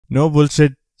No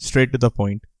bullshit, straight to the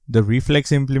point. The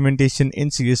reflex implementation in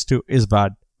CS2 is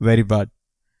bad, very bad.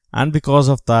 And because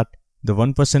of that, the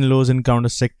 1% lows in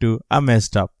Counter-Strike 2 are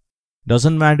messed up.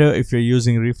 Doesn't matter if you're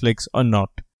using reflex or not.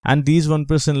 And these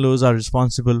 1% lows are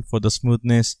responsible for the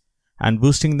smoothness, and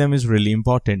boosting them is really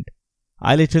important.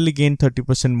 I literally gained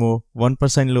 30% more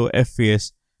 1% low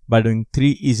FPS by doing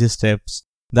 3 easy steps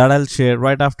that I'll share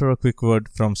right after a quick word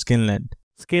from Skinland.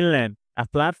 Skinland, a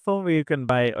platform where you can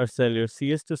buy or sell your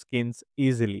CS2 skins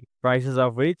easily. Prices are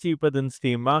way cheaper than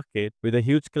Steam Market, with a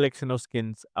huge collection of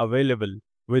skins available.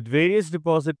 With various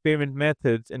deposit payment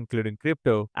methods including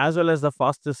crypto, as well as the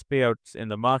fastest payouts in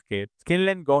the market,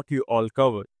 Skinland got you all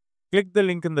covered. Click the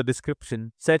link in the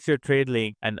description, set your trade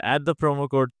link, and add the promo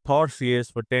code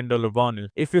THORCS for $10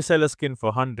 bonus if you sell a skin for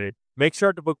 100. Make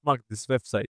sure to bookmark this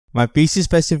website. My PC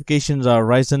specifications are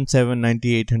Ryzen 7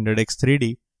 9800X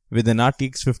 3D with an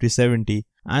RTX 5070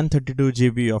 and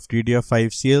 32GB of DDR5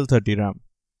 CL30 RAM.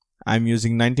 I'm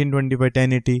using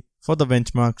 1920x1080 for the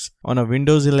benchmarks on a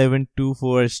Windows 11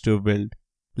 24H2 build.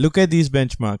 Look at these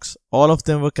benchmarks, all of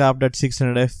them were capped at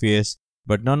 600 FPS,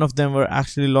 but none of them were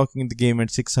actually locking the game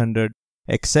at 600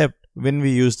 except when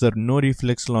we used the no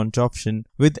reflex launch option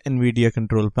with Nvidia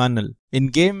control panel.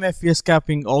 In-game FPS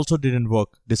capping also didn't work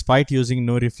despite using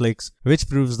no reflex, which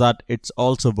proves that it's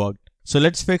also bugged. So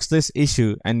let's fix this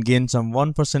issue and gain some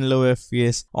 1% low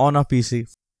FPS on our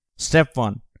PC. Step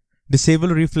 1. Disable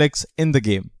reflex in the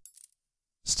game.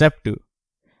 Step 2.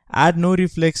 Add no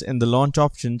reflex in the launch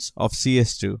options of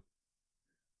CS2.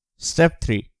 Step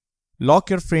 3. Lock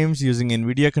your frames using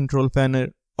Nvidia control panel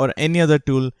or any other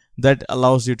tool that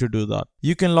allows you to do that.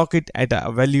 You can lock it at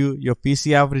a value your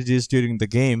PC averages during the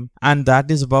game and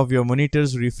that is above your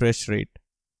monitor's refresh rate.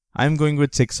 I'm going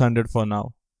with 600 for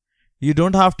now. You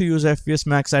don't have to use FPS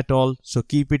max at all, so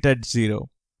keep it at 0.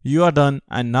 You are done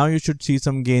and now you should see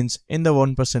some gains in the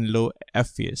 1% low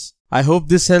FPS. I hope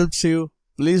this helps you.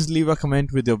 Please leave a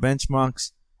comment with your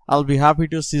benchmarks. I'll be happy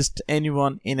to assist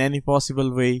anyone in any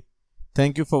possible way.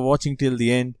 Thank you for watching till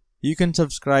the end. You can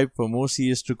subscribe for more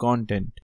CS2 content.